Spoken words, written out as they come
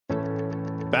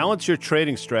Balance your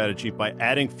trading strategy by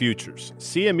adding futures.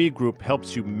 CME Group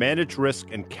helps you manage risk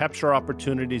and capture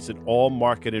opportunities in all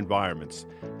market environments.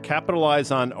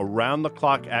 Capitalize on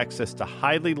around-the-clock access to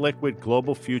highly liquid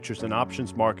global futures and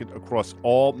options market across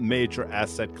all major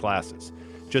asset classes.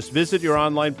 Just visit your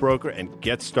online broker and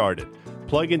get started.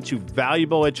 Plug into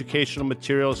valuable educational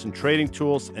materials and trading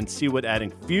tools and see what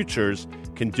adding futures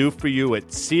can do for you at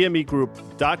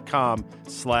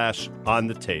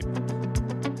cmegroup.com/onthetape.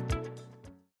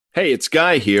 Hey, it's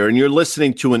Guy here, and you're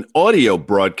listening to an audio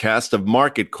broadcast of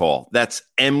Market Call. That's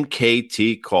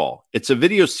MKT Call. It's a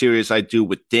video series I do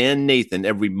with Dan Nathan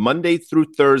every Monday through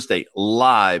Thursday,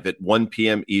 live at 1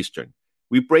 p.m. Eastern.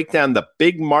 We break down the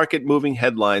big market-moving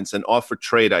headlines and offer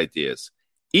trade ideas.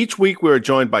 Each week, we are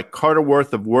joined by Carter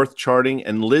Worth of Worth Charting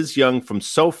and Liz Young from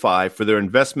SoFi for their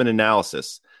investment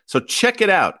analysis. So check it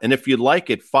out, and if you like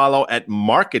it, follow at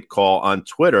Market Call on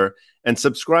Twitter and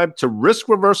subscribe to Risk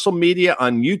Reversal Media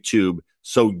on YouTube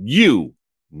so you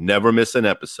never miss an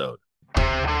episode.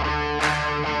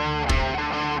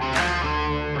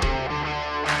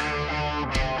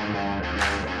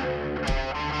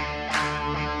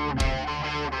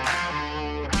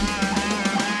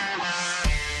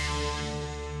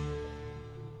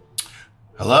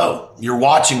 Hello, you're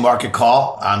watching Market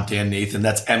Call. I'm Dan Nathan.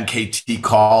 That's MKT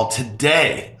Call.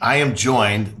 Today, I am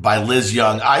joined by Liz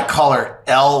Young. I call her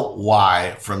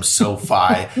LY from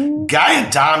SoFi. Guy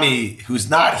Adami, who's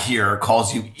not here,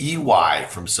 calls you EY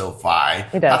from SoFi.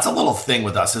 That's a little thing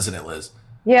with us, isn't it, Liz?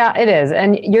 Yeah, it is.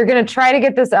 And you're going to try to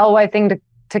get this LY thing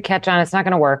to catch on. It's not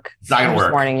going to work. It's not going to work. I'm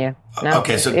just warning you. No,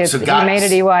 okay, so guys, you made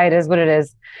it EY. It is what it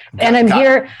is. And I'm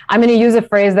here. I'm going to use a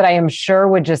phrase that I am sure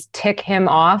would just tick him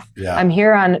off. Yeah. I'm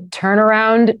here on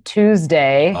Turnaround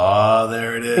Tuesday. Oh,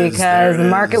 there it is. Because the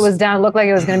market was down. It looked like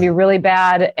it was going to be really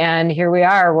bad. And here we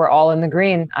are. We're all in the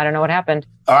green. I don't know what happened.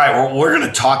 All right, well, we're going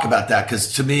to talk about that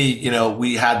because to me,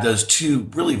 we had those two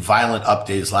really violent up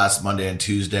days last Monday and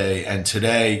Tuesday. And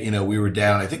today, we were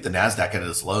down. I think the NASDAQ at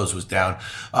its lows was down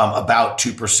about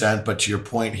 2%. But to your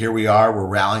point, here we are. We're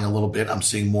rallying a little bit. I'm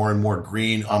seeing more and more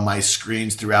green on my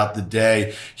screens throughout the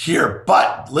day here.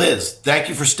 But Liz, thank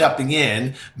you for stepping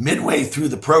in. Midway through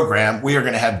the program, we are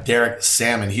going to have Derek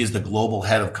Sammann. He is the global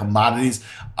head of commodities,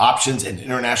 options, and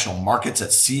international markets at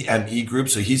CME Group.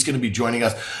 So he's going to be joining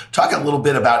us, talking a little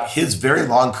bit about his very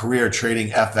long career trading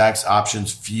FX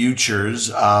options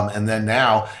futures. And then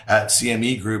now at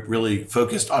CME Group, really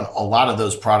focused on a lot of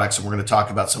those products. And we're going to talk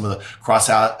about some of the cross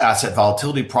asset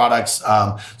volatility products.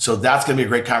 So that's going to be a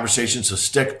great conversation. So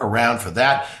stick around for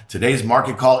that. Today's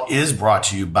Market Call is brought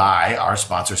to you by our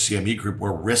sponsor, CME Group,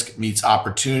 where risk meets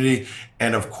opportunity.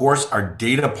 And of course, our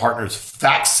data partners,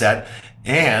 FactSet,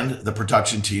 and the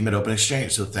production team at Open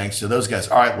Exchange. So thanks to those guys.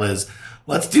 All right, Liz,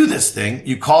 let's do this thing.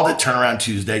 You called it Turnaround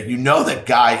Tuesday. You know that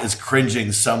Guy is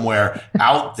cringing somewhere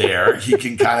out there. He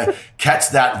can kind of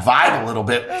catch that vibe a little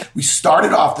bit. We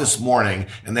started off this morning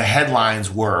and the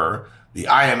headlines were, the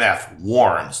IMF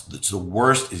warns that the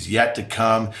worst is yet to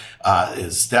come,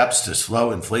 is steps to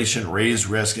slow inflation, raise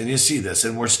risk. And you see this,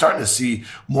 and we're starting to see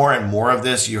more and more of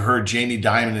this. You heard Jamie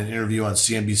Dimon in an interview on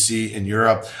CNBC in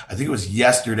Europe, I think it was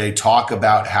yesterday, talk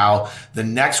about how the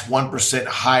next 1%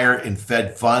 higher in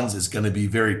Fed funds is going to be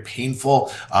very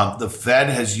painful. The Fed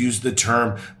has used the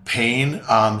term pain,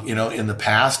 in the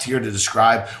past here to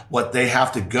describe what they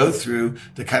have to go through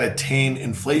to kind of tame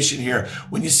inflation here.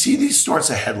 When you see these sorts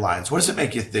of headlines, what does it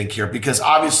make you think here? Because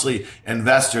obviously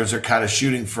investors are kind of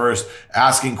shooting first,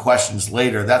 asking questions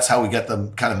later. That's how we get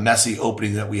the kind of messy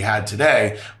opening that we had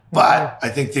today. But I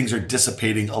think things are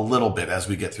dissipating a little bit as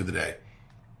we get through the day.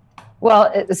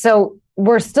 Well, so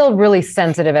we're still really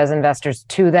sensitive as investors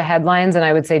to the headlines. And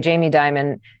I would say Jamie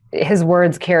Dimon, his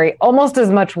words carry almost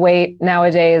as much weight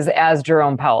nowadays as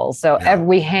Jerome Powell's. So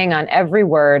we hang on every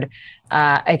word.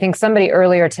 I think somebody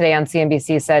earlier today on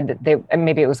CNBC said,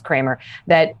 maybe it was Kramer,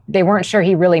 that they weren't sure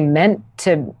he really meant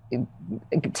to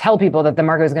tell people that the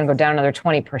market was going to go down another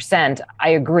 20%. I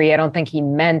agree. I don't think he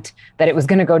meant that it was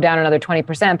going to go down another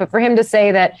 20%. But for him to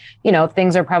say that,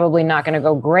 things are probably not going to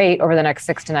go great over the next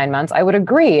 6 to 9 months, I would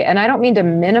agree. And I don't mean to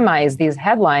minimize these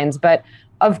headlines, but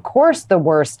of course, the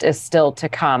worst is still to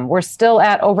come. We're still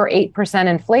at over 8%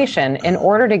 inflation. In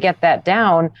order to get that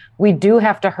down, we do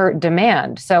have to hurt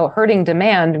demand. So hurting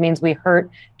demand means we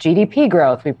hurt GDP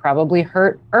growth. We probably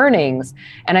hurt earnings.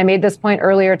 And I made this point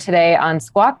earlier today on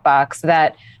Squawk Box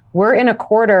that we're in a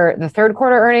quarter, the third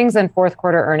quarter earnings and fourth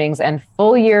quarter earnings and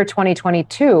full year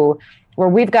 2022, where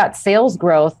we've got sales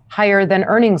growth higher than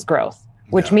earnings growth,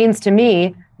 which means to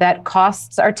me that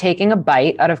costs are taking a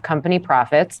bite out of company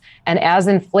profits. And as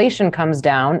inflation comes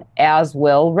down, as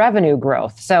will revenue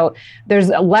growth. So there's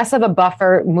less of a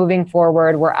buffer moving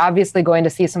forward. We're obviously going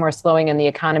to see some more slowing in the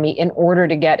economy in order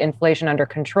to get inflation under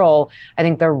control. I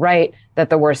think they're right that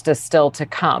the worst is still to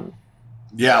come.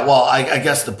 Yeah, well, I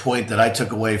guess the point that I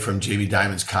took away from Jamie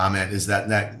Dimon's comment is that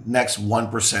next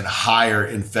 1% higher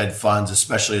in Fed funds,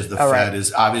 especially as the Fed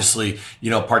is obviously,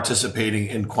 participating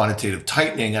in quantitative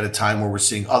tightening at a time where we're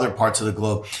seeing other parts of the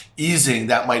globe easing,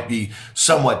 that might be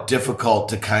somewhat difficult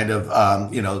to kind of,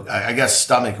 I guess,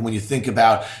 stomach. And when you think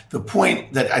about the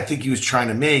point that I think he was trying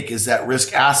to make is that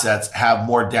risk assets have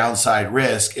more downside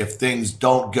risk if things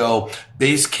don't go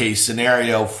base case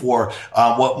scenario for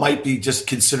what might be just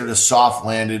considered a soft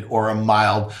landed or a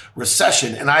mild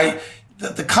recession. And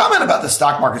the comment about the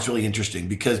stock market is really interesting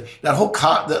because that whole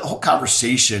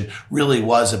conversation really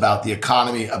was about the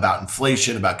economy, about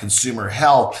inflation, about consumer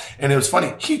health. And it was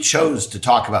funny. He chose to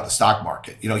talk about the stock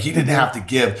market. He didn't have to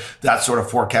give that sort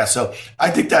of forecast. So I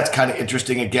think that's kind of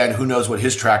interesting. Again, who knows what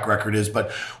his track record is.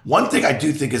 But one thing I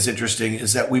do think is interesting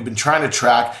is that we've been trying to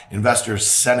track investors'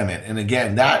 sentiment. And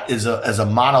again, that is as a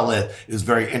monolith is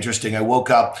very interesting. I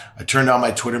woke up, I turned on my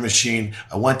Twitter machine.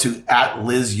 I went to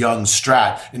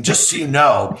 @LizYoungStrat, and just so you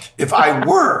know, if I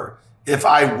were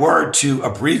to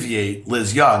abbreviate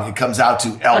Liz Young, it comes out to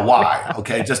LY.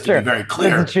 Okay, just to be very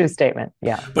clear. That's a true statement.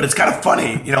 Yeah. But it's kind of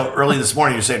funny, early this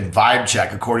morning you're saying vibe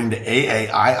check. According to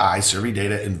AAII survey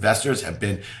data, investors have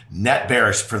been net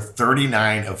bearish for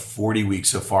 39 of 40 weeks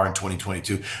so far in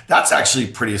 2022. That's actually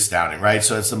pretty astounding, right?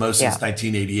 So it's the most since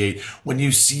 1988. When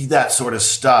you see that sort of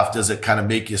stuff, does it kind of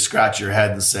make you scratch your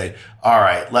head and say, all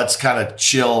right, let's kind of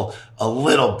chill a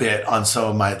little bit on some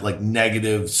of my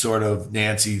negative sort of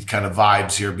Nancy kind of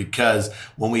vibes here, because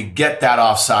when we get that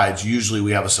offsides, usually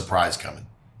we have a surprise coming.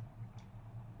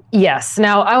 Yes.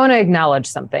 Now, I want to acknowledge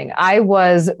something. I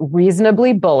was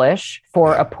reasonably bullish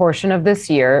for a portion of this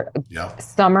year,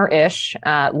 summer-ish,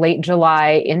 late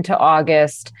July into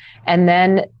August. And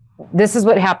then this is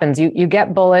what happens. You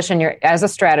get bullish, and as a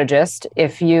strategist,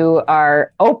 if you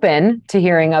are open to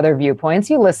hearing other viewpoints,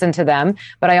 you listen to them.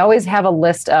 But I always have a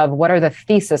list of what are the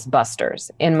thesis busters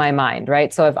in my mind,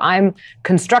 right? So if I'm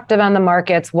constructive on the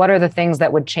markets, what are the things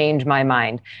that would change my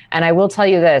mind? And I will tell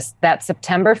you this, that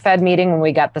September Fed meeting, when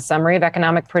we got the summary of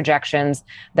economic projections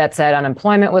that said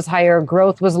unemployment was higher,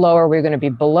 growth was lower, we were going to be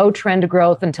below trend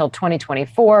growth until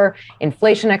 2024,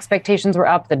 inflation expectations were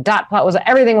up, the dot plot was,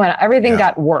 everything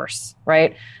got worse.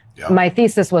 Right? Yeah. My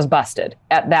thesis was busted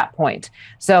at that point.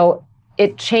 So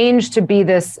it changed to be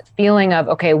this feeling of,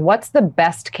 okay, what's the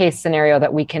best case scenario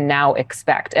that we can now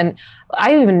expect? And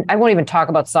I won't even talk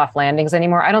about soft landings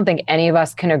anymore. I don't think any of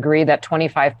us can agree that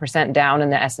 25% down in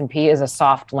the S&P is a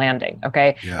soft landing.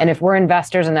 Okay. Yeah. And if we're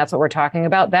investors and that's what we're talking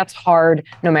about, that's hard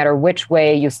no matter which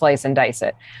way you slice and dice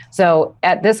it. So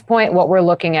at this point, what we're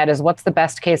looking at is what's the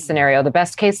best case scenario? The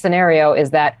best case scenario is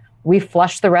that we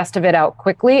flush the rest of it out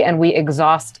quickly and we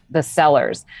exhaust the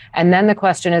sellers. And then the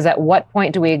question is, at what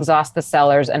point do we exhaust the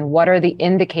sellers, and what are the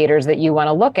indicators that you want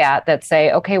to look at that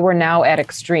say, okay, we're now at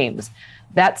extremes?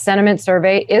 That sentiment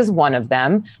survey is one of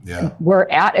them. Yeah. We're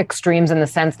at extremes in the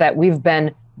sense that we've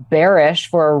been bearish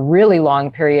for a really long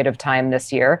period of time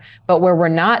this year. But where we're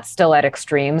not still at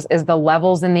extremes is the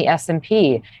levels in the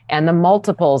S&P and the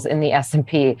multiples in the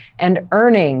S&P and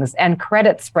earnings and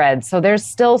credit spreads. So there's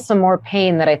still some more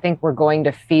pain that I think we're going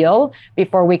to feel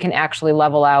before we can actually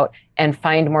level out and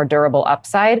find more durable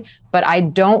upside. But I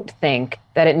don't think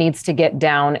that it needs to get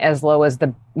down as low as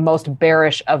the most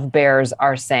bearish of bears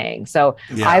are saying. So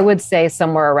I would say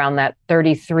somewhere around that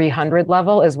 3,300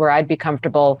 level is where I'd be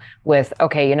comfortable with,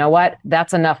 okay, you know what?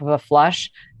 That's enough of a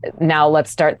flush. Now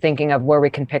let's start thinking of where we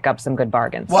can pick up some good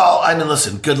bargains. Well, I mean,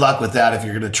 listen, good luck with that if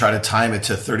you're going to try to time it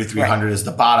to 3,300 as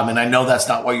the bottom. And I know that's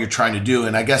not what you're trying to do.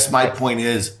 And I guess my point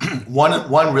is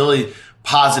one really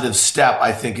positive step,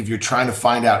 I think, if you're trying to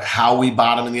find out how we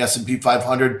bottom in the S&P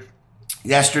 500.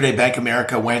 Yesterday, Bank of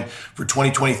America went for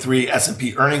 2023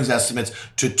 S&P earnings estimates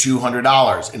to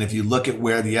 $200. And if you look at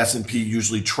where the S&P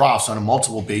usually troughs on a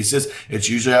multiple basis, it's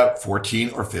usually at 14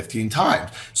 or 15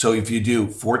 times. So if you do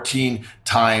 14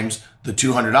 times the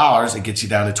 $200, it gets you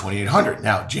down to 2,800.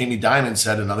 Now, Jamie Dimon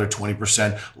said another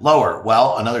 20% lower.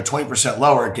 Well, another 20%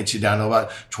 lower, it gets you down to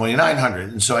about 2,900.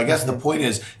 And so I guess the point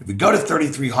is, if we go to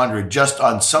 3,300 just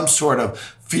on some sort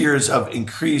of fears of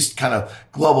increased kind of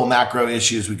global macro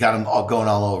issues. We got them all going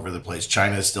all over the place.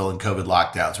 China is still in COVID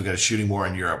lockdowns. We got a shooting war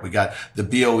in Europe. We got the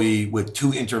BOE with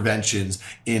 2 interventions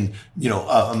in,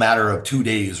 a matter of 2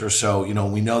 days or so.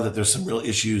 We know that there's some real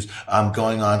issues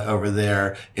going on over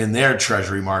there in their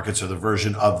treasury markets, or the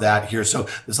version of that here. So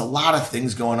there's a lot of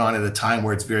things going on at a time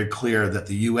where it's very clear that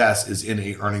the U.S. is in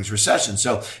a earnings recession.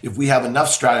 So if we have enough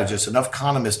strategists, enough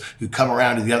economists who come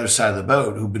around to the other side of the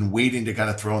boat, who've been waiting to kind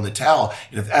of throw in the towel,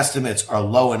 and if estimates are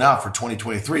low enough for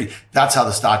 2023, that's how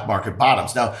the stock market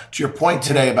bottoms. Now, to your point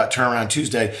today about Turnaround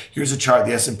Tuesday, here's a chart,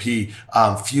 the S&P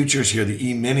futures here, the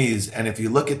E-minis. And if you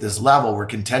look at this level, we're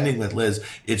contending with, Liz,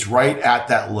 it's right at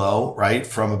that low, right,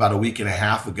 from about a week and a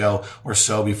half ago or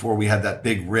so before we had that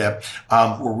big rip.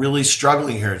 We're really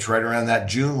struggling here. It's right around that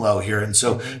June low here. And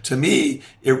so to me,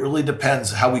 it really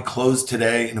depends how we close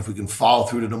today and if we can follow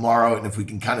through to tomorrow and if we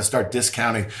can kind of start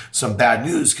discounting some bad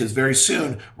news, because very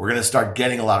soon we're going to start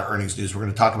getting a lot of earnings news. We're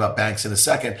going to talk about banks in a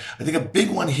second. I think a big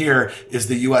one here is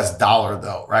the US dollar,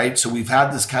 though, right? So we've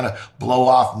had this kind of blow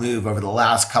off move over the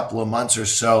last couple of months or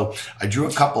so. I drew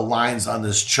a couple lines on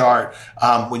this chart.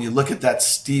 When you look at that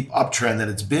steep uptrend that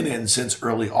it's been in since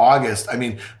early August, I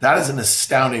mean, that is an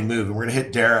astounding move. And we're going to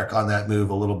hit Derek on that move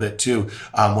a little bit too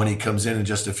when he comes in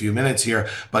just a few minutes here.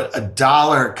 But a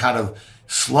dollar kind of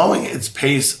slowing its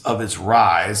pace of its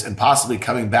rise and possibly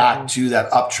coming back to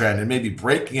that uptrend and maybe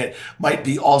breaking it might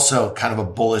be also kind of a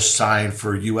bullish sign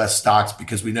for U.S. stocks,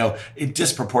 because we know a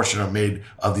disproportionate are made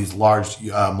of these large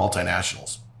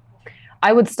multinationals.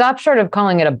 I would stop short of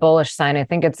calling it a bullish sign. I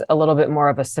think it's a little bit more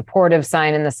of a supportive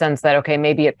sign in the sense that, okay,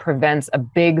 maybe it prevents a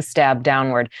big stab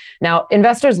downward. Now,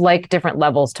 investors like different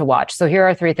levels to watch. So here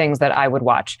are 3 things that I would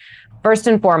watch. First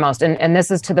and foremost, and this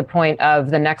is to the point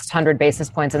of the next 100 basis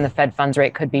points in the Fed funds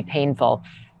rate could be painful.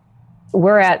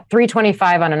 We're at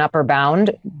 325 on an upper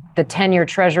bound. The 10-year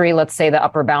Treasury, let's say the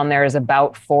upper bound there is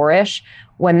about 4-ish.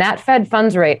 When that Fed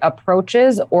funds rate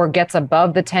approaches or gets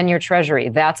above the 10-year Treasury,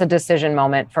 that's a decision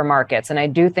moment for markets. And I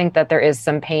do think that there is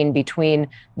some pain between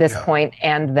this point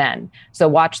and then. So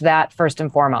watch that first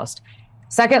and foremost.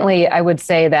 Secondly, I would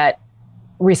say that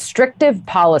restrictive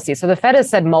policy. So the Fed has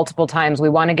said multiple times, we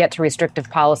want to get to restrictive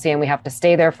policy and we have to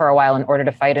stay there for a while in order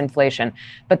to fight inflation.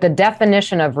 But the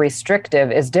definition of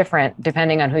restrictive is different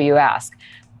depending on who you ask.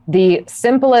 The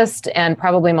simplest and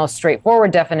probably most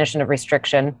straightforward definition of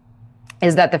restriction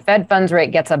is that the Fed funds rate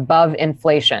gets above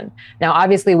inflation. Now,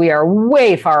 obviously, we are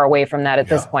way far away from that at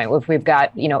this point. If we've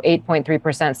got, 8.3%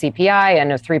 CPI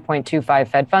and a 3.25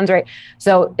 Fed funds rate.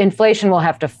 So inflation will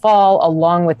have to fall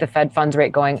along with the Fed funds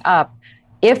rate going up.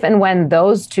 If and when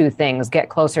those 2 things get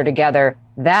closer together,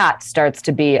 that starts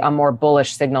to be a more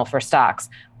bullish signal for stocks.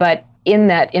 But in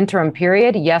that interim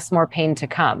period, yes, more pain to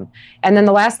come. And then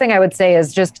the last thing I would say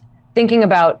is just thinking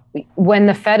about when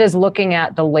the Fed is looking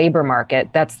at the labor market,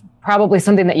 that's probably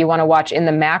something that you want to watch in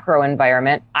the macro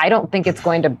environment. I don't think it's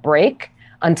going to break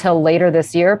until later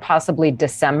this year, possibly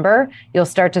December. You'll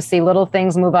start to see little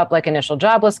things move up like initial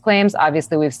jobless claims.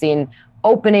 Obviously, we've seen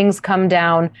openings come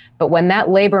down, but when that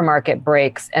labor market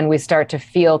breaks and we start to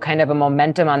feel kind of a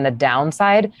momentum on the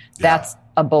downside, that's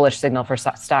a bullish signal for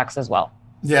stocks as well.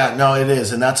 Yeah, no, it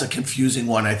is. And that's a confusing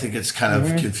one. I think it's kind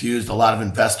of confused a lot of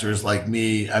investors like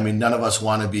me. I mean, none of us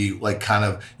want to be like kind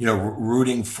of,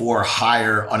 rooting for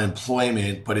higher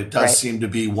unemployment, but it does seem to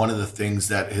be one of the things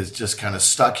that has just kind of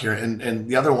stuck here. And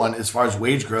the other one, as far as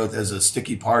wage growth as a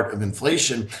sticky part of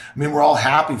inflation, I mean, we're all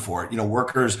happy for it.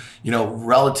 Workers,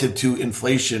 relative to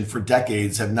inflation for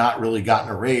decades have not really gotten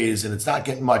a raise, and it's not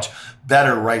getting much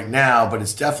better right now, but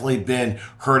it's definitely been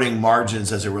hurting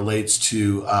margins as it relates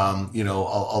to,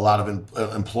 a lot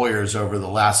of employers over the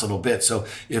last little bit. So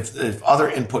if other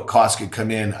input costs could come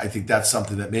in, I think that's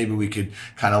something that maybe we could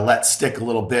kind of let stick a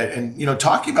little bit. And,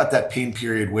 talking about that pain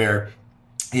period where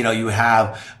you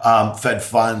have Fed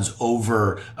funds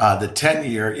over the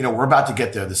 10-year. We're about to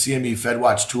get there. The CME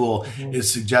FedWatch tool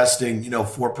is suggesting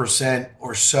 4%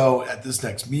 or so at this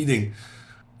next meeting.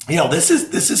 This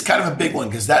is kind of a big one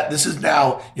because this is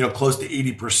now, close to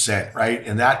 80%, right?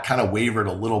 And that kind of wavered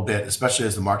a little bit, especially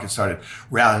as the market started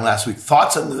rallying last week.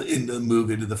 Thoughts on the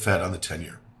move into the Fed on the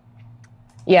 10-year?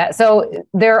 Yeah, so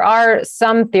there are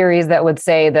some theories that would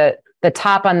say that the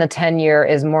top on the 10-year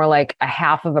is more like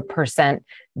 0.5%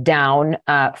 down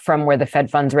from where the Fed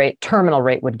funds rate, terminal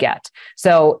rate would get.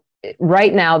 So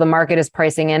right now, the market is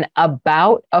pricing in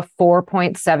about a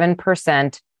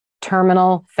 4.7%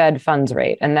 terminal Fed funds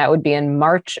rate. And that would be in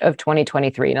March of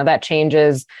 2023. Now that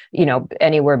changes,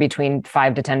 anywhere between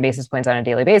 5 to 10 basis points on a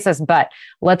daily basis, but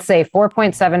let's say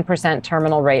 4.7%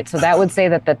 terminal rate. So that would say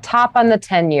that the top on the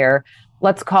 10-year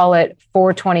let's call it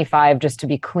 425 just to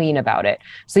be clean about it.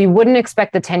 So you wouldn't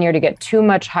expect the 10-year to get too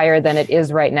much higher than it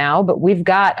is right now, but we've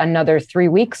got another 3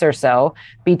 weeks or so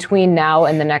between now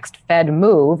and the next Fed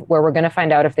move where we're going to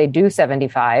find out if they do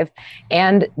 75.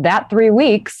 And that 3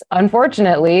 weeks,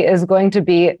 unfortunately, is going to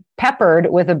be peppered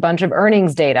with a bunch of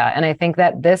earnings data. And I think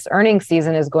that this earnings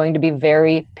season is going to be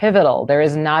very pivotal. There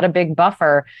is not a big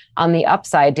buffer on the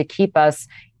upside to keep us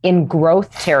in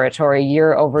growth territory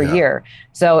year over year.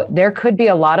 So there could be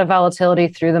a lot of volatility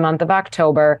through the month of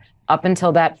October up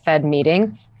until that Fed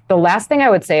meeting. The last thing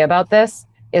I would say about this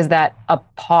is that a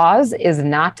pause is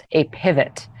not a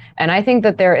pivot. And I think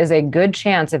that there is a good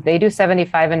chance if they do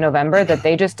 75 in November that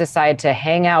they just decide to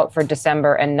hang out for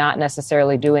December and not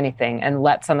necessarily do anything and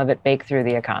let some of it bake through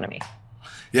the economy.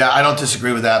 Yeah, I don't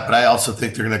disagree with that, but I also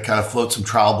think they're going to kind of float some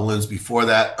trial balloons before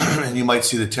that. And you might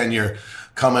see the 10-year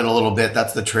come in a little bit.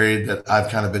 That's the trade that I've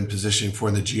kind of been positioning for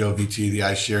in the GOVT, the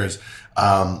iShares,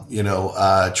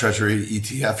 Treasury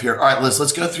ETF here. All right,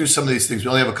 let's go through some of these things. We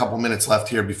only have a couple minutes left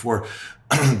here before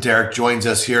Derek joins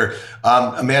us here.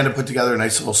 Amanda put together a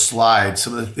nice little slide,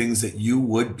 some of the things that you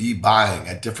would be buying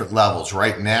at different levels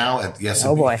right now at the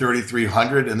S&P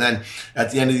 3,300 and then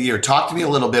at the end of the year. Talk to me a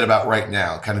little bit about right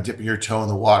now, kind of dipping your toe in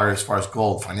the water as far as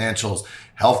gold, financials,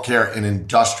 healthcare, and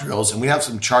industrials. And we have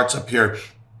some charts up here.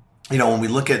 You know, when we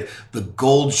look at the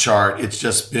gold chart, it's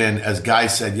just been, as Guy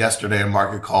said yesterday on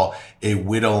Market Call, a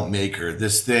widow maker.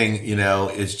 This thing,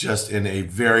 is just in a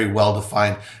very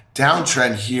well-defined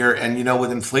downtrend here. And, with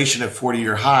inflation at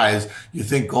 40-year highs, you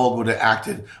think gold would have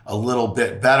acted a little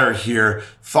bit better here.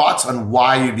 Thoughts on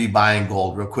why you'd be buying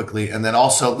gold real quickly. And then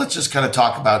also, let's just kind of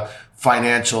talk about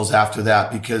financials after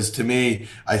that, because to me,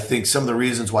 I think some of the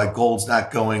reasons why gold's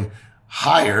not going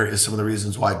higher is some of the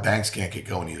reasons why banks can't get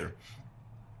going either.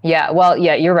 Yeah, well,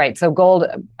 yeah, you're right. So gold,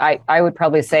 I would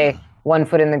probably say one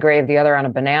foot in the grave, the other on a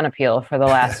banana peel for the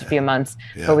last few months,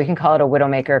 but we can call it a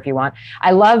widowmaker if you want.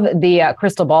 I love the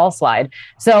crystal ball slide.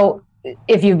 So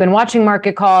if you've been watching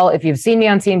Market Call, if you've seen me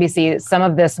on CNBC, some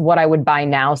of this, what I would buy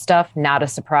now stuff, not a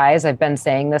surprise. I've been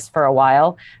saying this for a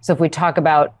while. So if we talk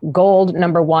about gold,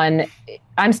 number one,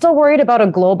 I'm still worried about a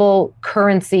global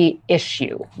currency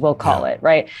issue, we'll call it,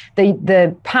 right?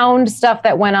 The pound stuff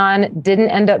that went on didn't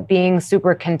end up being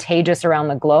super contagious around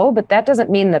the globe, but that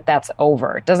doesn't mean that that's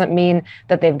over. It doesn't mean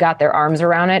that they've got their arms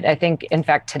around it. I think, in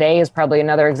fact, today is probably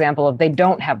another example of they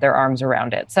don't have their arms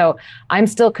around it. So I'm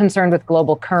still concerned with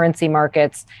global currency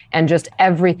markets and just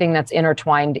everything that's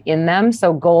intertwined in them.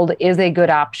 So gold is a good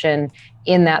option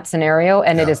in that scenario.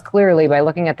 And it is clearly, by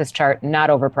looking at this chart, not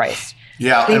overpriced.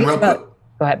 Yeah, and real quick.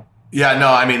 Go ahead. Yeah, no,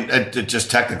 I mean, it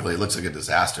just technically it looks like a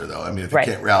disaster, though. I mean, if it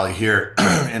can't rally here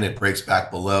and it breaks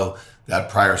back below that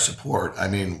prior support, I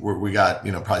mean, we got,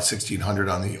 probably 1,600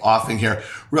 on the offing here.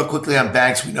 Real quickly on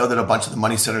banks, we know that a bunch of the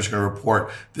money centers are going to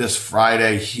report this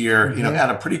Friday here,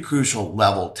 at a pretty crucial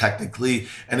level technically.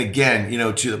 And again,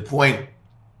 to the point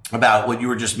about what you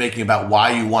were just making about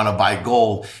why you want to buy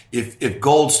gold. If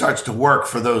gold starts to work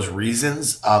for those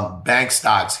reasons, bank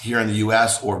stocks here in the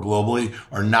US or globally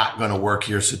are not going to work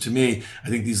here. So to me, I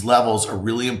think these levels are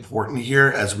really important here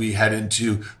as we head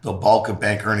into the bulk of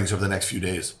bank earnings over the next few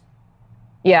days.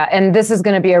 Yeah, and this is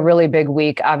going to be a really big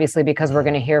week, obviously, because we're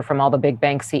going to hear from all the big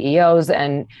bank CEOs.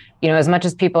 And, as much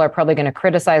as people are probably going to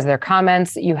criticize their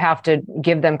comments, you have to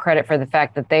give them credit for the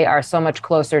fact that they are so much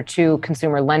closer to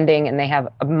consumer lending and they have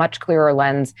a much clearer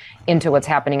lens into what's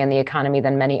happening in the economy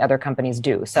than many other companies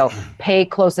do. So pay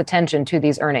close attention to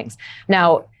these earnings.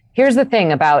 Now, here's the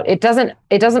thing about it doesn't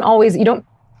always, how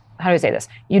do I say this?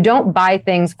 You don't buy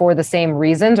things for the same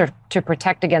reasons or to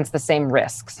protect against the same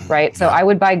risks, right? So I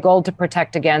would buy gold to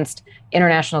protect against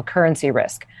international currency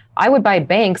risk. I would buy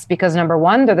banks because, number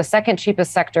one, they're the second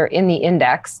cheapest sector in the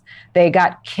index. They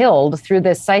got killed through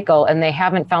this cycle and they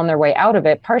haven't found their way out of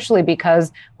it, partially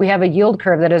because we have a yield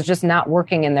curve that is just not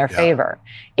working in their favor.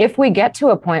 If we get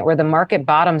to a point where the market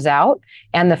bottoms out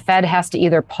and the Fed has to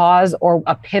either pause or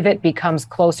a pivot becomes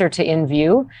closer to in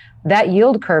view, that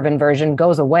yield curve inversion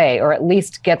goes away, or at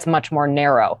least gets much more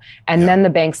narrow. And then the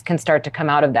banks can start to come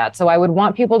out of that. So I would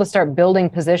want people to start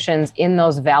building positions in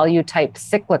those value type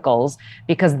cyclicals,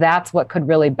 because that's what could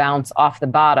really bounce off the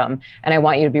bottom. And I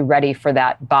want you to be ready for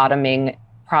that bottoming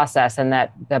process and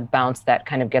that the bounce that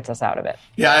kind of gets us out of it.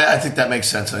 Yeah, I think that makes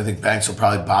sense. I think banks will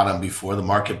probably bottom before the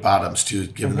market bottoms too,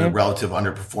 given the relative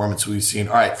underperformance we've seen.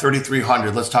 All right,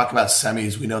 3,300. Let's talk about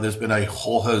semis. We know there's been a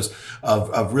whole host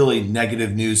of really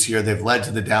negative news here. They've led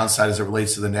to the downside as it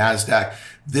relates to the NASDAQ.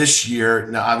 this year.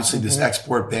 Now, obviously, this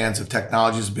export bans of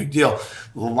technology is a big deal.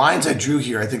 The lines I drew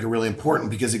here, I think, are really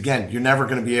important because, again, you're never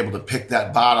going to be able to pick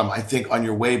that bottom. I think on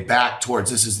your way back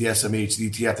towards, this is the SMH, the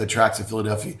ETF that tracks the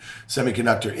Philadelphia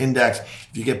Semiconductor Index.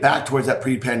 If you get back towards that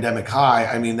pre-pandemic high,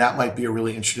 I mean, that might be a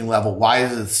really interesting level. Why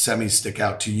does the semi stick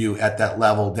out to you at that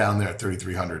level down there at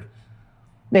 3,300?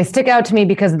 They stick out to me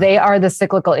because they are the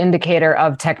cyclical indicator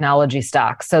of technology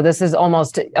stocks. So this is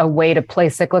almost a way to play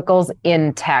cyclicals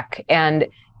in tech. And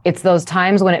it's those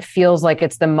times when it feels like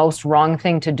it's the most wrong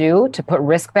thing to do to put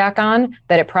risk back on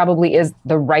that it probably is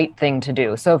the right thing to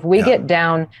do. So if we get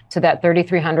down to that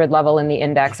 3,300 level in the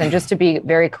index, and just to be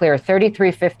very clear,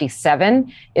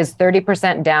 3,357 is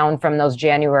 30% down from those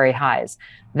January highs.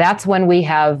 That's when we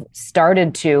have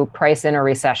started to price in a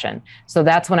recession. So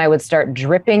that's when I would start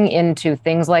dripping into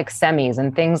things like semis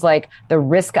and things like the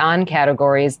risk on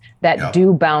categories that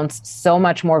do bounce so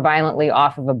much more violently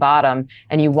off of a bottom,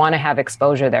 and you want to have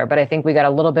exposure there. But I think we got a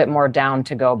little bit more down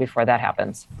to go before that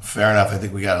happens. Fair enough. I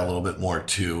think we got a little bit more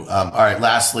too. All right.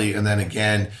 Lastly, and then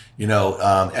again,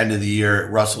 end of the year,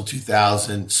 Russell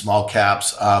 2000, small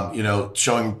caps,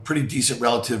 showing pretty decent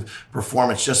relative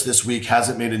performance just this week.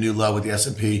 Hasn't made a new low with the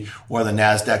S&P or the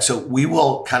NASDAQ. So we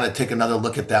will kind of take another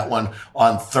look at that one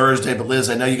on Thursday. But Liz,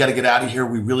 I know you got to get out of here.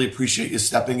 We really appreciate you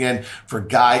stepping in for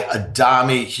Guy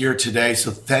Adami here today.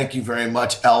 So thank you very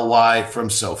much, LY from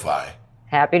SoFi.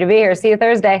 Happy to be here. See you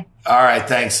Thursday. All right.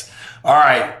 Thanks. All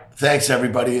right. Thanks,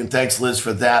 everybody. And thanks, Liz,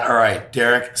 for that. All right.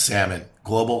 Derek Sammann,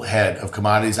 Global Head of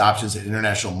Commodities, Options, and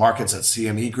International Markets at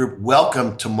CME Group.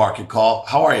 Welcome to Market Call.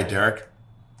 How are you, Derek?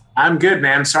 I'm good,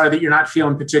 man. Sorry that you're not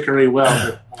feeling particularly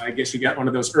well, but I guess you got one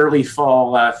of those early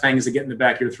fall things that get in the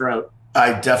back of your throat.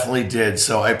 I definitely did.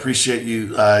 So I appreciate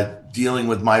you dealing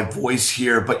with my voice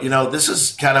here. But, this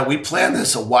is we planned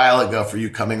this a while ago for you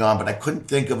coming on, but I couldn't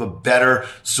think of a better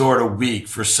sort of week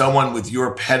for someone with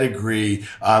your pedigree.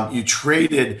 You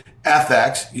traded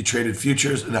FX, you traded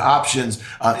futures and options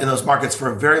in those markets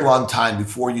for a very long time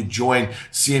before you joined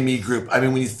CME Group. I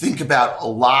mean, when you think about a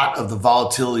lot of the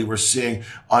volatility we're seeing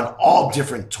on all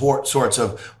different sorts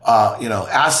of,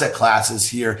 asset classes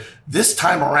here, this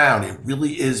time around, it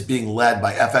really is being led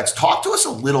by FX. Talk to us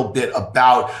a little bit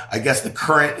about, I guess, the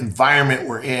current environment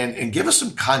we're in, and give us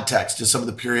some context to some of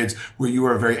the periods where you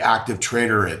were a very active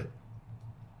trader in.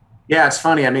 Yeah, it's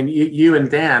funny. I mean, you and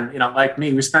Dan, like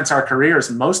me, we spent our careers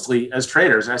mostly as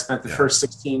traders. I spent the first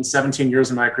 16, 17 years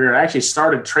of my career. I actually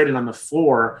started trading on the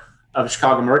floor of the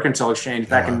Chicago Mercantile Exchange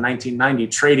back in 1990,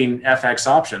 trading FX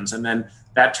options. And then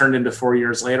that turned into 4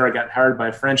 years later. I got hired by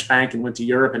a French bank and went to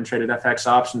Europe and traded FX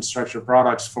options, structured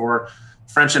products for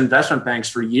French investment banks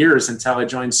for years until I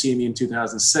joined CME in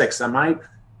 2006. And my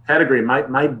pedigree, my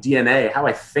DNA, how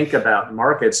I think about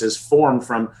markets is formed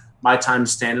from my time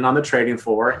standing on the trading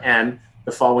floor and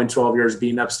the following 12 years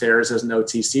being upstairs as an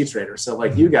OTC trader. So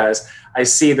like you guys, I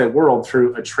see the world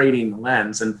through a trading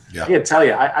lens. And I gotta tell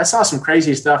you, I saw some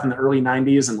crazy stuff in the early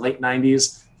 90s and late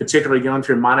 90s, particularly going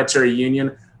through monetary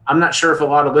union. I'm not sure if a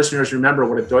lot of listeners remember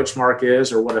what a Deutschmark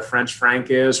is or what a French franc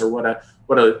is or what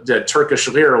a Turkish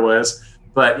lira was.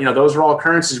 But, those were all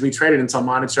currencies we traded until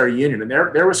monetary union. And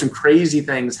there were some crazy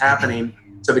things happening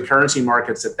to the currency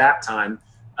markets at that time.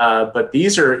 But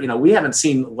these are, we haven't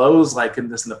seen lows like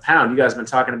this in the pound. You guys have been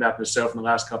talking about this show for the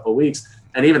last couple of weeks,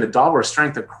 and even the dollar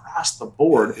strength across the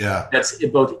board. That's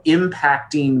both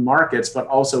impacting markets, but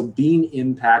also being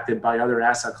impacted by other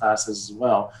asset classes as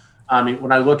well. I mean,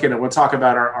 when I look at it, we'll talk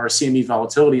about our CME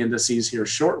volatility indices here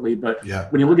shortly. But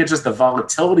when you look at just the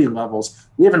volatility levels,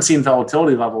 we haven't seen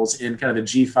volatility levels in kind of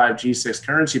the G5, G6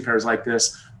 currency pairs like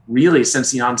this really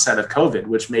since the onset of COVID,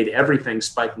 which made everything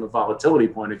spike from a volatility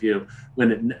point of view,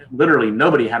 when literally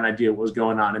nobody had an idea what was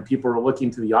going on. And people were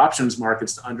looking to the options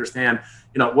markets to understand,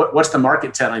 what's the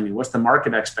market telling me? What's the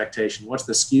market expectation? What's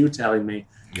the skew telling me?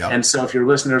 And so if your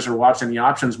listeners are watching the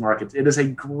options market, it is a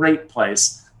great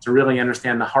place to really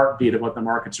understand the heartbeat of what the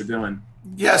markets are doing.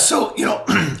 Yeah, so,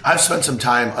 I've spent some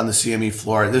time on the CME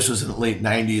floor. This was in the late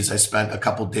 90s. I spent a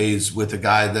couple of days with a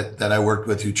guy that I worked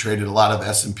with who traded a lot of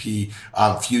S&P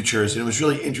futures. And it was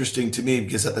really interesting to me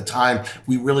because at the time,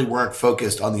 we really weren't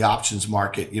focused on the options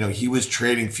market. He was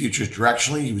trading futures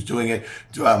directionally. He was doing it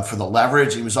for the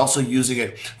leverage. He was also using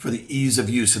it for the ease of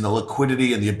use and the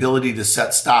liquidity and the ability to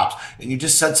set stops. And you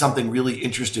just said something really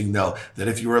interesting, though, that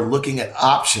if you were looking at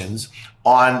options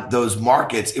on those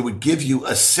markets, it would give you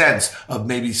a sense of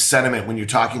maybe sentiment when you're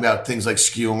talking about things like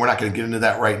skew, and we're not going to get into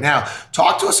that right now.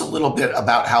 Talk to us a little bit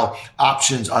about how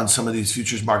options on some of these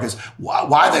futures markets,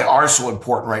 why they are so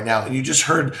important right now. And you just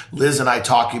heard Liz and I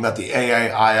talking about the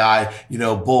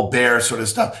AAII, bull bear sort of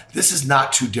stuff. This is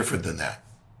not too different than that.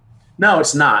 No,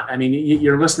 it's not. I mean,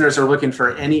 your listeners are looking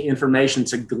for any information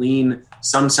to glean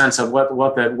some sense of where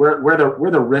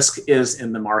the risk is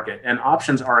in the market. And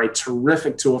options are a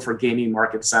terrific tool for gaining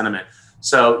market sentiment.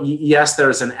 So yes,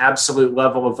 there's an absolute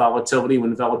level of volatility.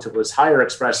 When volatility is higher,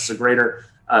 expresses a greater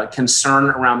concern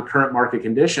around current market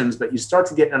conditions. But you start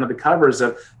to get under the covers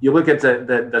of, you look at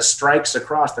the strikes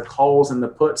across the calls and the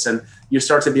puts, and you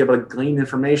start to be able to glean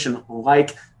information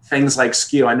like things like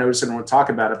skew. I noticed I don't want to talk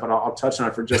about it, but I'll touch on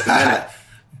it for just a minute.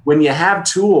 When you have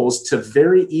tools to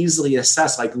very easily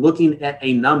assess, like looking at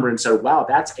a number and say, wow,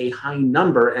 that's a high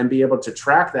number, and be able to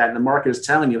track that, and the market is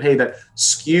telling you, hey, the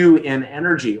skew in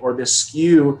energy or the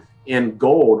skew in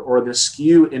gold or the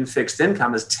skew in fixed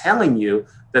income is telling you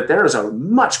that there is a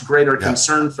much greater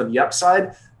concern for the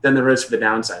upside than there is for the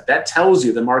downside. That tells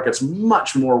you the market's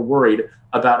much more worried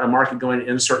about a market going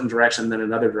in a certain direction than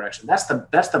another direction. That's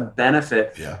the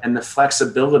benefit and the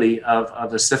flexibility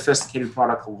of a sophisticated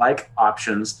product like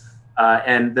options.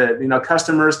 And the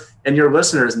customers and your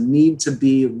listeners need to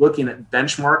be looking at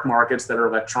benchmark markets that are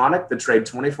electronic, that trade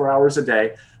 24 hours a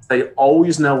day. They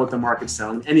always know what the market's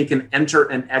telling, and you can enter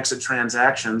and exit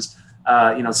transactions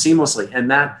seamlessly.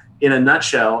 And that, in a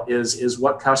nutshell, is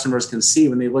what customers can see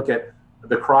when they look at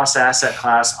the cross asset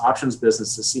class options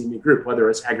business, the CME Group, whether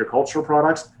it's agricultural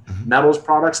products, metals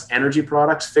products, energy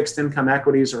products, fixed income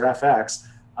equities, or FX.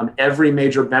 Every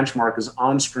major benchmark is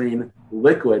on screen,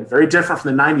 liquid, very different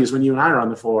from the 90s when you and I are on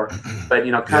the floor. But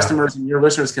customers and your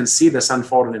listeners can see this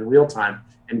unfolding in real time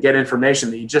and get information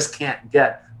that you just can't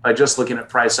get by just looking at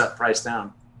price up, price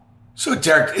down. So,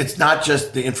 Derek, it's not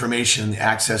just the information, the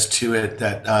access to it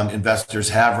that investors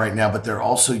have right now, but they're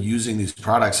also using these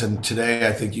products. And today,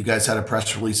 I think you guys had a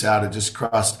press release out. It just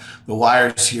crossed the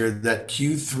wires here that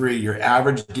Q3, your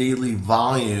average daily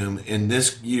volume in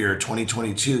this year,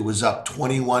 2022, was up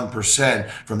 21%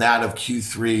 from that of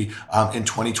Q3 in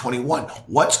 2021.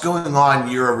 What's going on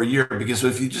year over year? Because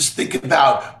if you just think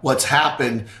about what's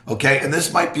happened, okay, and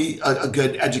this might be a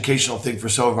good educational thing for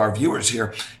some of our viewers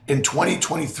here. In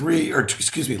 2023,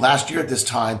 last year at this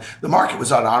time, the market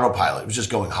was on autopilot. It was just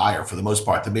going higher for the most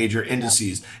part, the major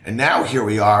indices. And now here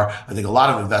we are. I think a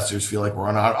lot of investors feel like we're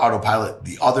on autopilot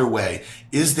the other way.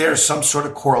 Is there some sort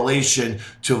of correlation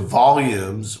to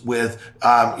volumes with,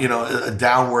 a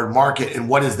downward market? And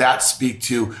what does that speak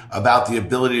to about the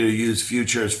ability to use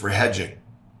futures for hedging?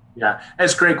 Yeah,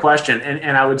 that's a great question.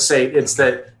 And I would say it's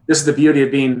that this is the beauty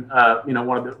of being,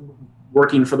 one of the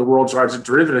working for the world's largest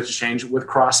derivatives exchange with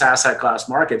cross asset class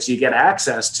markets. You get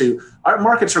access to, our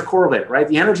markets are correlated, right?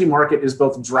 The energy market is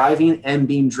both driving and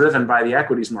being driven by the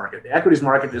equities market. The equities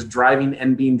market is driving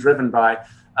and being driven by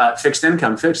fixed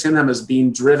income. Fixed income is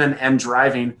being driven and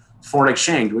driving foreign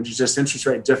exchange, which is just interest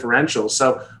rate differential.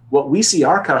 So what we see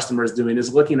our customers doing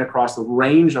is looking across the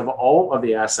range of all of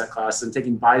the asset classes and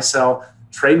taking buy, sell,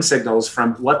 trading signals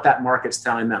from what that market's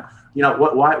telling them.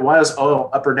 Why is oil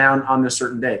up or down on this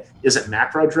certain day? Is it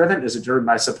macro driven? Is it driven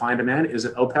by supply and demand? Is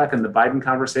it OPEC and the Biden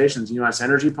conversations, U.S.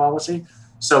 energy policy?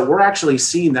 So we're actually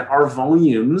seeing that our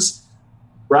volumes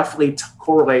roughly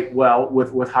correlate well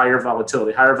with higher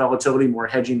volatility, more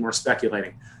hedging, more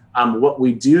speculating. What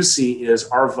we do see is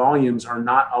our volumes are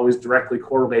not always directly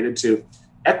correlated to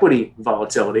equity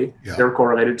volatility. They're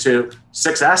correlated to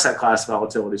 6 asset class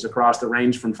volatilities across the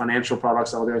range from financial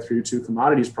products all the way through to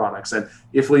commodities products. And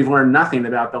if we've learned nothing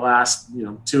about the last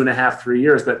 2.5, 3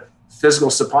 years, but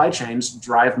physical supply chains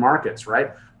drive markets,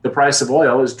 right? The price of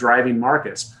oil is driving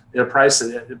markets. The price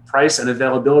and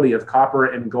availability of copper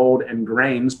and gold and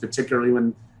grains, particularly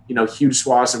when huge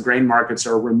swaths of grain markets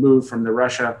are removed from the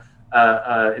Russia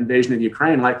invasion of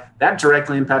Ukraine, like that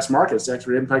directly impacts markets, that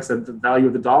directly impacts the value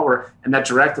of the dollar, and that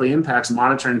directly impacts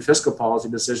monetary and fiscal policy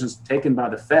decisions taken by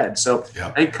the Fed. So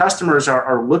I think customers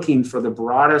are looking for the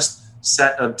broadest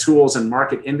set of tools and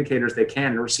market indicators they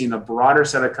can. And we're seeing a broader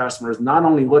set of customers not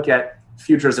only look at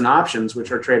futures and options,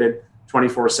 which are traded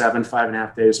 24/7,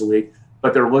 5.5 days a week,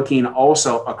 but they're looking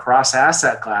also across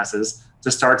asset classes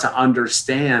to start to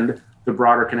understand the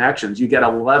broader connections. You get a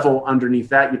level underneath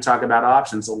that. You talk about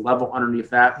options. A level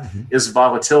underneath that is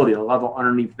volatility. A level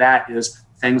underneath that is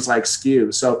things like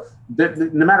skew. So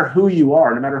no matter who you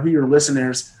are, no matter who your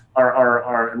listeners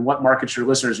are and what markets your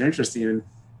listeners are interested in,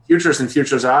 futures and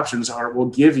futures options will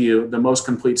give you the most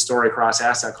complete story across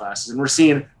asset classes. And we're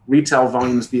seeing retail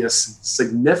volumes be a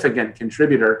significant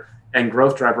contributor and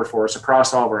growth driver for us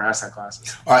across all of our asset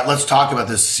classes. All right, let's talk about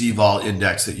this CVOL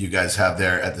index that you guys have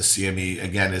there at the CME.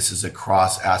 Again, this is a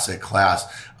cross asset class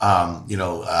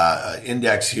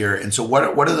index here. And so what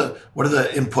are the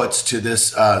inputs to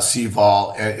this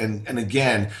CVOL? And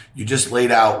again, you just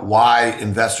laid out why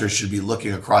investors should be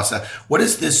looking across that. What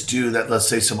does this do that, let's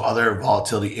say, some other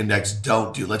volatility index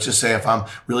don't do? Let's just say if I'm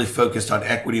really focused on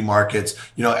equity markets,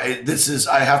 this is,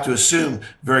 I have to assume,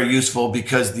 very useful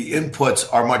because the inputs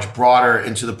are much broader.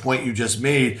 And to the point you just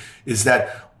made is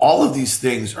that all of these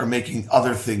things are making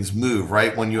other things move,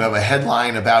 right? When you have a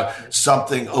headline about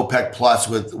something OPEC plus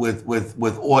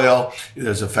with oil,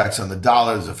 there's effects on the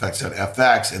dollar, there's effects on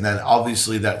FX, and then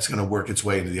obviously that's going to work its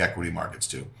way into the equity markets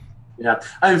too. Yeah,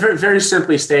 I mean, very, very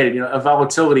simply stated, a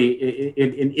volatility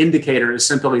an indicator is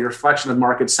simply a reflection of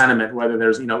market sentiment, whether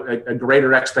there's a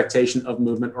greater expectation of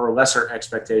movement or a lesser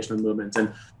expectation of movement.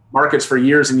 And markets for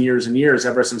years and years and years,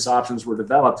 ever since options were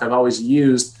developed, have always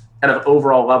used kind of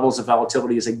overall levels of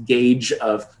volatility as a gauge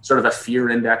of sort of a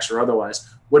fear index or otherwise.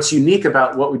 What's unique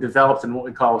about what we developed in what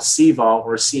we call CVOL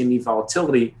or CME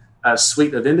volatility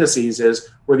suite of indices is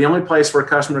we're the only place where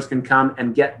customers can come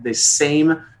and get the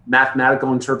same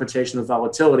mathematical interpretation of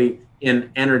volatility in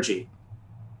energy,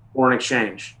 foreign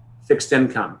exchange, fixed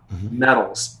income,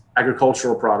 metals,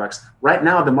 agricultural products. Right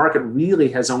now, the market really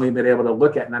has only been able to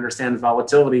look at and understand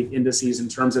volatility indices in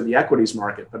terms of the equities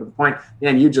market. But at the point,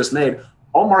 Dan, you just made,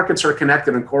 all markets are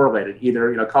connected and correlated,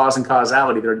 either cause and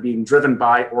causality. They're being driven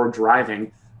by or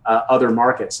driving other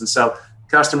markets. And so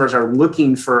customers are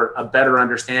looking for a better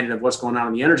understanding of what's going on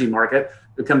in the energy market.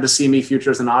 They come to CME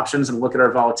futures and options and look at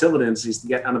our volatility indices to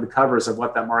get under the covers of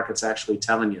what that market's actually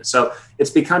telling you. So it's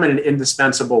becoming an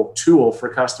indispensable tool for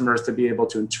customers to be able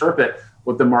to interpret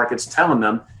what the market's telling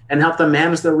them and help them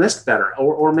manage their risk better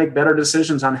or make better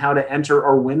decisions on how to enter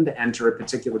or when to enter a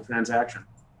particular transaction.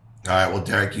 All right. Well,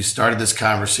 Derek, you started this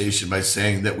conversation by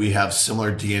saying that we have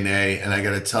similar DNA. And I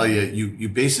got to tell you, you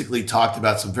basically talked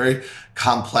about some very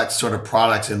complex sort of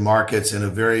products and markets in a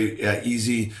very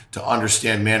easy to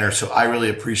understand manner. So I really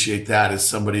appreciate that as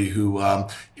somebody who,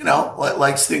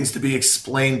 likes things to be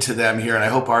explained to them here. And I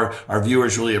hope our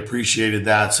viewers really appreciated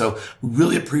that. So we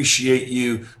really appreciate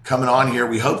you coming on here.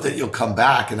 We hope that you'll come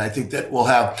back. And I think that we'll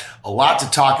have a lot to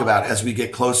talk about as we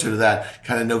get closer to that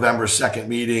kind of November 2nd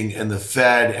meeting in the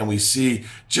Fed. And we see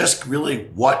just really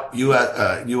what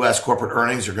U.S. corporate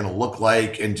earnings are going to look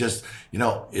like and just,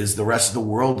 is the rest of the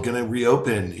world going to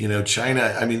reopen?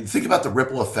 China, I mean, think about the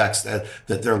ripple effects that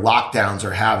their lockdowns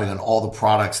are having on all the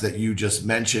products that you just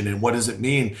mentioned. And what does it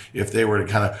mean if they were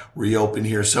to kind of reopen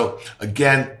here? So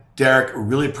again, Derek,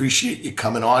 really appreciate you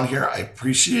coming on here. I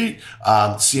appreciate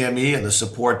CME and the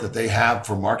support that they have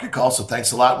for Market Call. So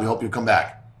thanks a lot. We hope you'll come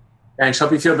back. Thanks.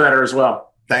 Hope you feel better as well.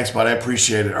 Thanks, bud. I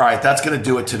appreciate it. All right, that's going to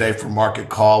do it today for Market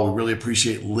Call. We really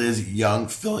appreciate Liz Young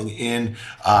filling in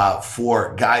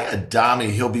for Guy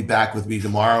Adami. He'll be back with me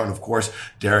tomorrow. And, of course,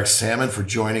 Derek Salmon for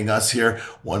joining us here.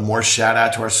 One more shout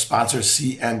out to our sponsor,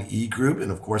 CME Group,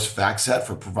 and, of course, FactSet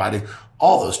for providing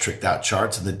all those tricked out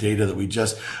charts and the data that we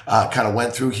just kind of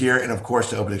went through here. And of course,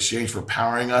 to Open Exchange for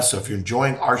powering us. So if you're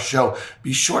enjoying our show,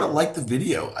 be sure to like the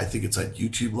video. I think it's on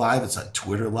YouTube Live. It's on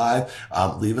Twitter Live.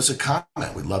 Leave us a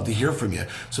comment. We'd love to hear from you.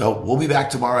 So we'll be back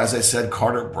tomorrow. As I said,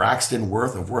 Carter Braxton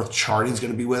Worth of Worth Charting is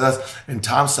going to be with us and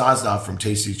Tom Sosnoff from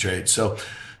Tasty Trade. So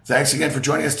thanks again for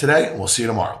joining us today and we'll see you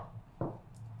tomorrow.